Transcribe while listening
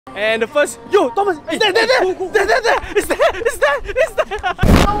And the first, yo, Thomas, it's there. It's there.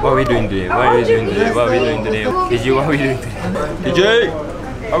 What are we doing today? Keiji, what are we doing today? Keiji, what are we doing today?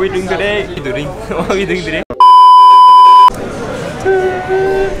 What are we doing today?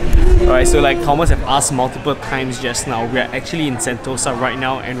 Alright, so like Thomas have asked multiple times just now, we are actually in Sentosa right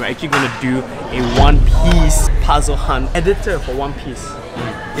now and we're actually going to do a One Piece puzzle hunt. Editor for One Piece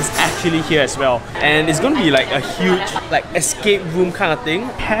is actually here as well. And it's going to be like a huge like escape room kind of thing.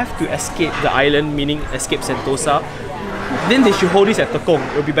 Have to escape the island, meaning escape Sentosa. Then they should hold this at Tekong,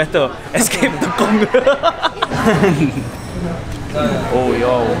 it'll be better. Escape Tekong. Oh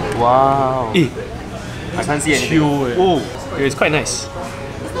yo, wow. I can't see anything. Oh, it's quite nice.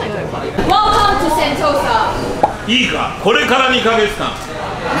 Welcome to Sentosa. いいか、これから2ヶ月間、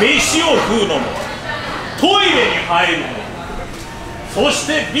飯を食うのも、トイレに入るのも、そし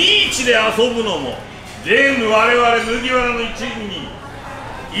てビーチで遊ぶのも、全部我々麦わらの一員に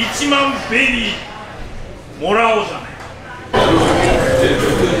1万ベリーもらおうじゃない。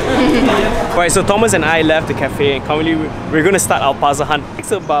 Alright, so Thomas and I left the cafe and currently we're going to start our puzzle hunt.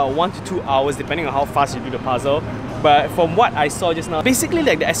 It's about 1 to 2 hours depending on how fast you do the puzzle. But from what I saw just now, basically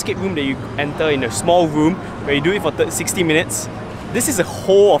like the escape room that you enter in a small room where you do it for 60 minutes. This is a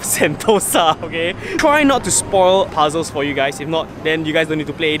whole of Sentosa, okay? Try not to spoil puzzles for you guys. If not, then you guys don't need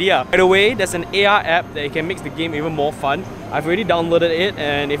to play ADR. By the way, there's an AR app that can make the game even more fun. I've already downloaded it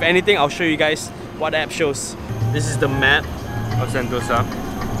and if anything, I'll show you guys what the app shows. This is the map of Sentosa.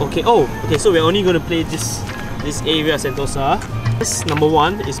 Okay, okay, so we're only going to play this area of Sentosa. This number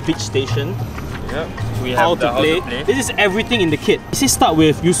 1 is Beach Station. Yep. We have How to play. This is everything in the kit. It says start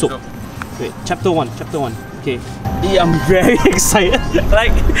with Yusuf. Wait, chapter 1. Okay. Yeah, I'm very excited.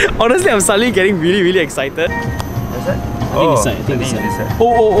 Like, honestly, I'm suddenly getting really excited. What's that? I think this side.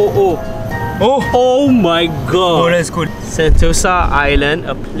 Oh my god! Oh, that's good. Sentosa Island,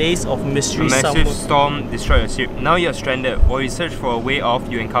 a place of mystery. A massive storm destroyed your ship. Now you're stranded. While you search for a way off,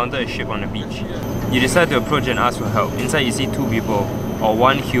 you encounter a ship on the beach. You decide to approach and ask for help. Inside you see 2 people, or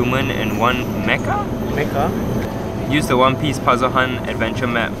 1 human and 1 mecha? Use the One Piece puzzle hunt adventure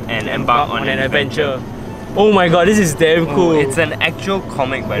map and embark on an adventure. Oh my god, this is damn cool. It's an actual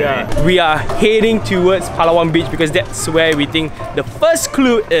comic by the way. We are heading towards Palawan Beach because that's where we think the first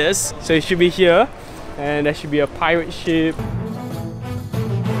clue is. So it should be here and there should be a pirate ship.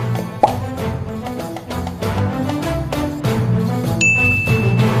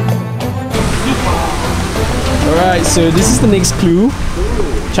 Alright, so this is the next clue.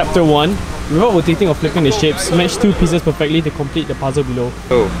 Chapter 1. Without rotating or flipping the shapes, match 2 pieces perfectly to complete the puzzle below.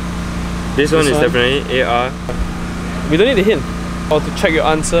 This one is definitely AR. We don't need the hint. Or to check your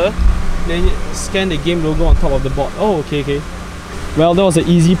answer, then you scan the game logo on top of the board. Oh, okay. Well, that was an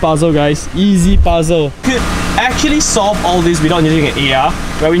easy puzzle, guys. Easy puzzle. You could actually solve all this without using an AR.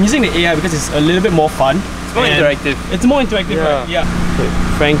 But we're using the AR because it's a little bit more fun. It's more interactive. It's more interactive, right? Yeah. Okay.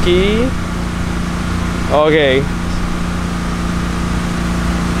 Frankie. Okay.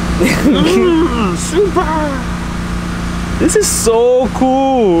 Super! This is so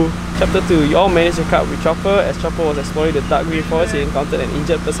cool! Chapter 2. You all managed to catch with Chopper. As Chopper was exploring the dark green forest, he encountered an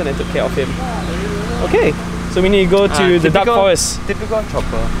injured person and took care of him. Okay, so we need to go to the dark forest. Typical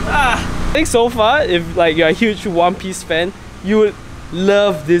Chopper. I think so far, if like you're a huge One Piece fan, you would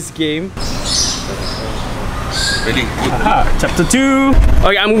love this game. Really good. Chapter 2.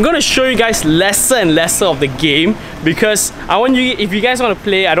 Okay, I'm gonna show you guys lesser and lesser of the game because I want you, if you guys want to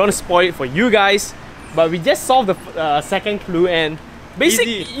play, I don't want to spoil it for you guys. But we just solved the second clue and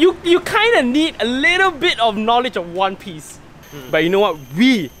basically you kind of need a little bit of knowledge of One Piece. But you know what?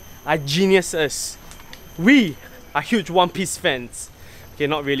 We are geniuses. We are huge One Piece fans. Okay,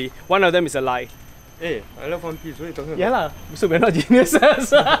 not really. One of them is a lie. Hey, I love One Piece. What are you talking about? Yeah lah. So we're not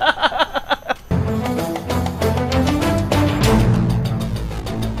geniuses.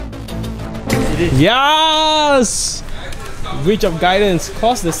 Yes! Bridge of Guidance.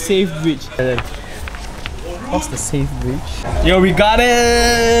 Cross the safe bridge. Cross the safe bridge. Yo, we got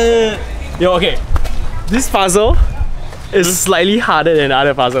it! Yo, okay. This puzzle is slightly harder than the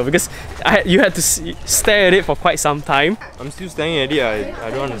other puzzle because you had to stare at it for quite some time. I'm still staring at it. I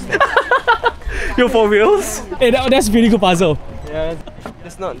don't understand. Yo, for reals? Hey, that's a really good puzzle. Yeah,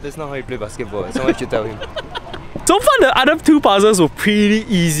 that's not how you play basketball. Someone should tell him. So far, the other 2 puzzles were pretty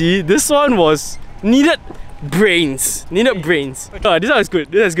easy. This one was needed brains. This one is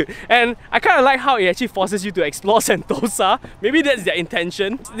good. And I kind of like how it actually forces you to explore Sentosa. Maybe that's their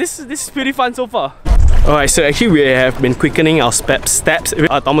intention. This is pretty fun so far. Alright, so actually we have been quickening our steps.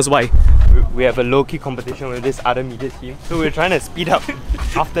 Thomas, why? We have a low-key competition with this other media team. So we're trying to speed up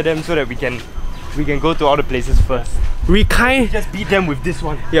after them so that we can we can go to all the places first. We Just beat them with this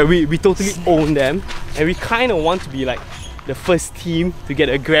one. yeah, we totally own them, and we kind of want to be like the first team to get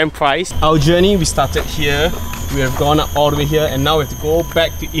a grand prize. Our journey, we started here, we have gone up all the way here, and now we have to go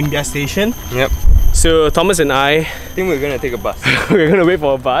back to Imbiah Station. Yep. So Thomas and I, think we're gonna take a bus. we're gonna wait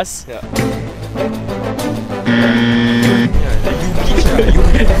for a bus. Yeah.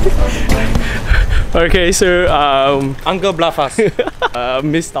 Okay, so Uncle bluff us.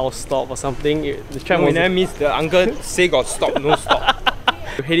 missed our stop or something. The tram We was never missed. The uncle say got stop, no stop.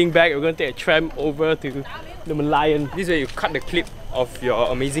 We're heading back. We're gonna take a tram over to the Malayan. This is where you cut the clip of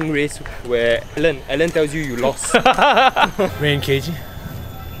your amazing race where Alan tells you lost. Ray and Keiji,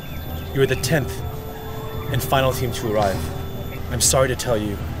 you were the 10th and final team to arrive. I'm sorry to tell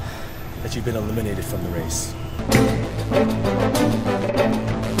you that you've been eliminated from the race.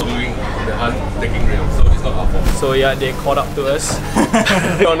 So yeah, they caught up to us.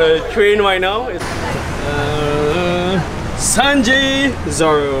 We're on a train right now. It's Sanjay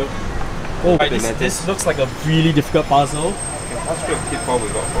Zoro. Oh, this looks like a really difficult puzzle. That's good tip we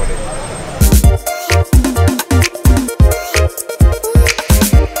got for it.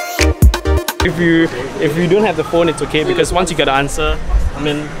 If you don't have the phone, it's okay, because once you get the answer, I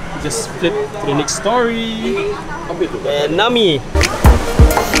mean, you just flip to the next story. And Nami.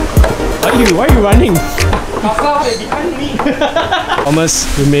 Why are you running? Behind me. Thomas,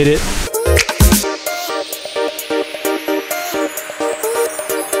 we made it.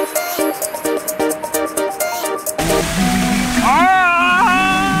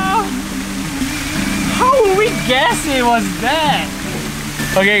 How would we guess it was that?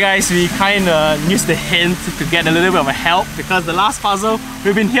 Okay guys, we kinda used the hint to get a little bit of a help, because the last puzzle,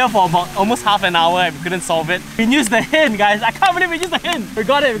 we've been here for about almost half an hour and we couldn't solve it. We used the hint, guys. I can't believe we used the hint. We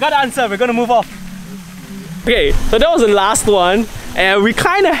got it, we got the answer, we're gonna move off. Okay, so that was the last one, and we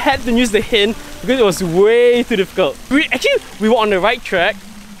kinda had to use the hint because it was way too difficult. We were on the right track,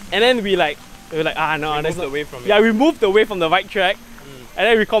 and then we were like, ah no, that's not away from it. Yeah, we moved away from the right track, and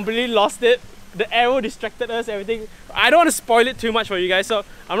then we completely lost it. The arrow distracted us, everything. I don't want to spoil it too much for you guys, so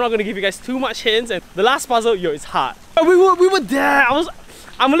I'm not going to give you guys too much hints. And the last puzzle, yo, it's hard. But we were there.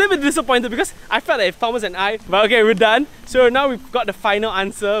 I'm a little bit disappointed because I felt like if Thomas and I, but okay, we're done. So now we've got the final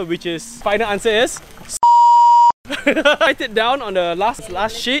answer, which is, final answer is write it down on the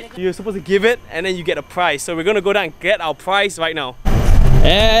last sheet. You're supposed to give it, and then you get a prize. So we're going to go down and get our prize right now.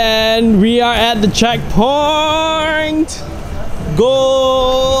 And we are at the checkpoint. Go!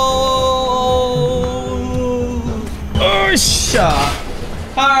 Oh, shot!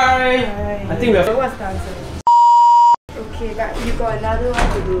 Hi! I think we have. What's the answer? Okay, but you got another one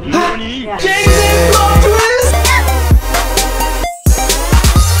to do. Yeah.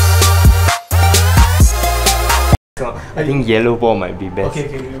 I think yellow ball might be best.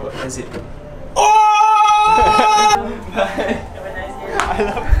 Okay, that's it. Oh!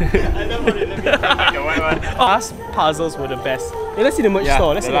 Last puzzles were the best. Hey, let's see the merch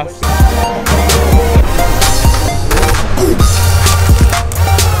store. Let's see the merch store.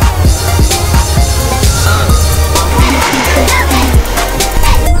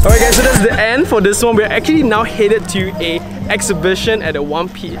 Alright guys, so that's the end for this one. We're actually now headed to a exhibition at a One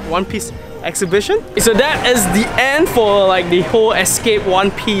Piece exhibition. So that is the end for like the whole Escape One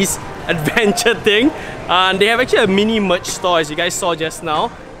Piece adventure thing. They have actually a mini merch store, as you guys saw just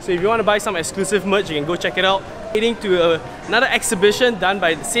now. So if you want to buy some exclusive merch, you can go check it out. Heading to another exhibition done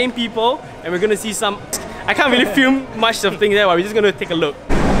by the same people, and we're gonna see some. I can't really film much of things there, but we're just gonna take a look.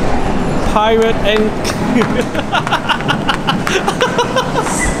 Pirate and.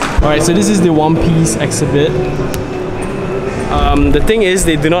 Alright, so this is the One Piece exhibit. The thing is,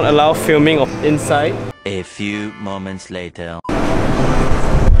 they do not allow filming of inside. A few moments later.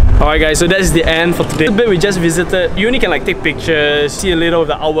 Alright guys, so that's the end for today. The bit we just visited, you only can like take pictures, see a little of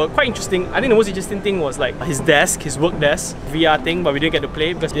the artwork. Quite interesting. I think the most interesting thing was like his desk, his work desk, VR thing, but we didn't get to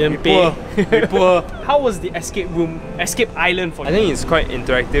play because we didn't pay. We're poor. How was the escape island for you? I think it's quite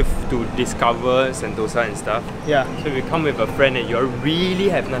interactive to discover Sentosa and stuff. Yeah. So if you come with a friend and you really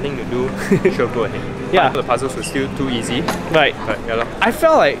have nothing to do, sure, go ahead. Yeah. But the puzzles were still too easy. Right. But yeah, lor. I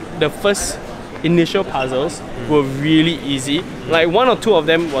felt like the first initial puzzles were really easy. Like one or two of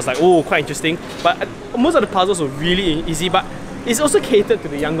them was like, oh, quite interesting. But most of the puzzles were really easy, but it's also catered to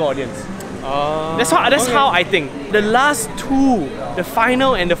the younger audience. That's how I think. The last two, the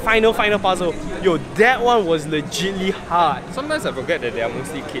final and the final puzzle, yo, that one was legitly hard. Sometimes I forget that they are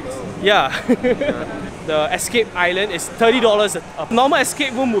mostly kids. Yeah. The escape island is $30. A normal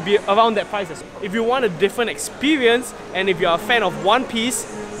escape room would be around that price. If you want a different experience, and if you're a fan of One Piece,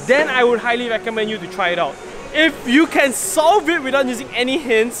 then I would highly recommend you to try it out. If you can solve it without using any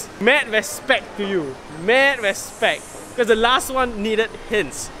hints, mad respect to you. Mad respect. Because the last one needed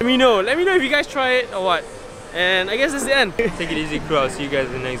hints. Let me know if you guys try it or what. And I guess that's the end. Take it easy, crew. I'll see you guys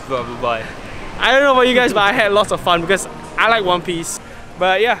in the next vlog. Bye-bye. I don't know about you guys, but I had lots of fun because I like One Piece.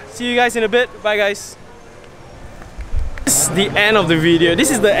 But yeah, see you guys in a bit. Bye guys. This is the end of the video.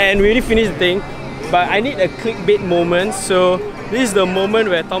 This is the end. We already finished the thing. But I need a clickbait moment. So this is the moment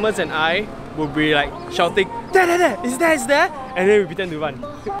where Thomas and I will be like shouting, there, it's there, and then we pretend to run.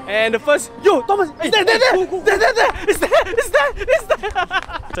 And the first, yo, Thomas, it's there, it's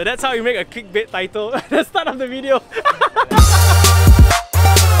there. So that's how you make a clickbait title at the start of the video.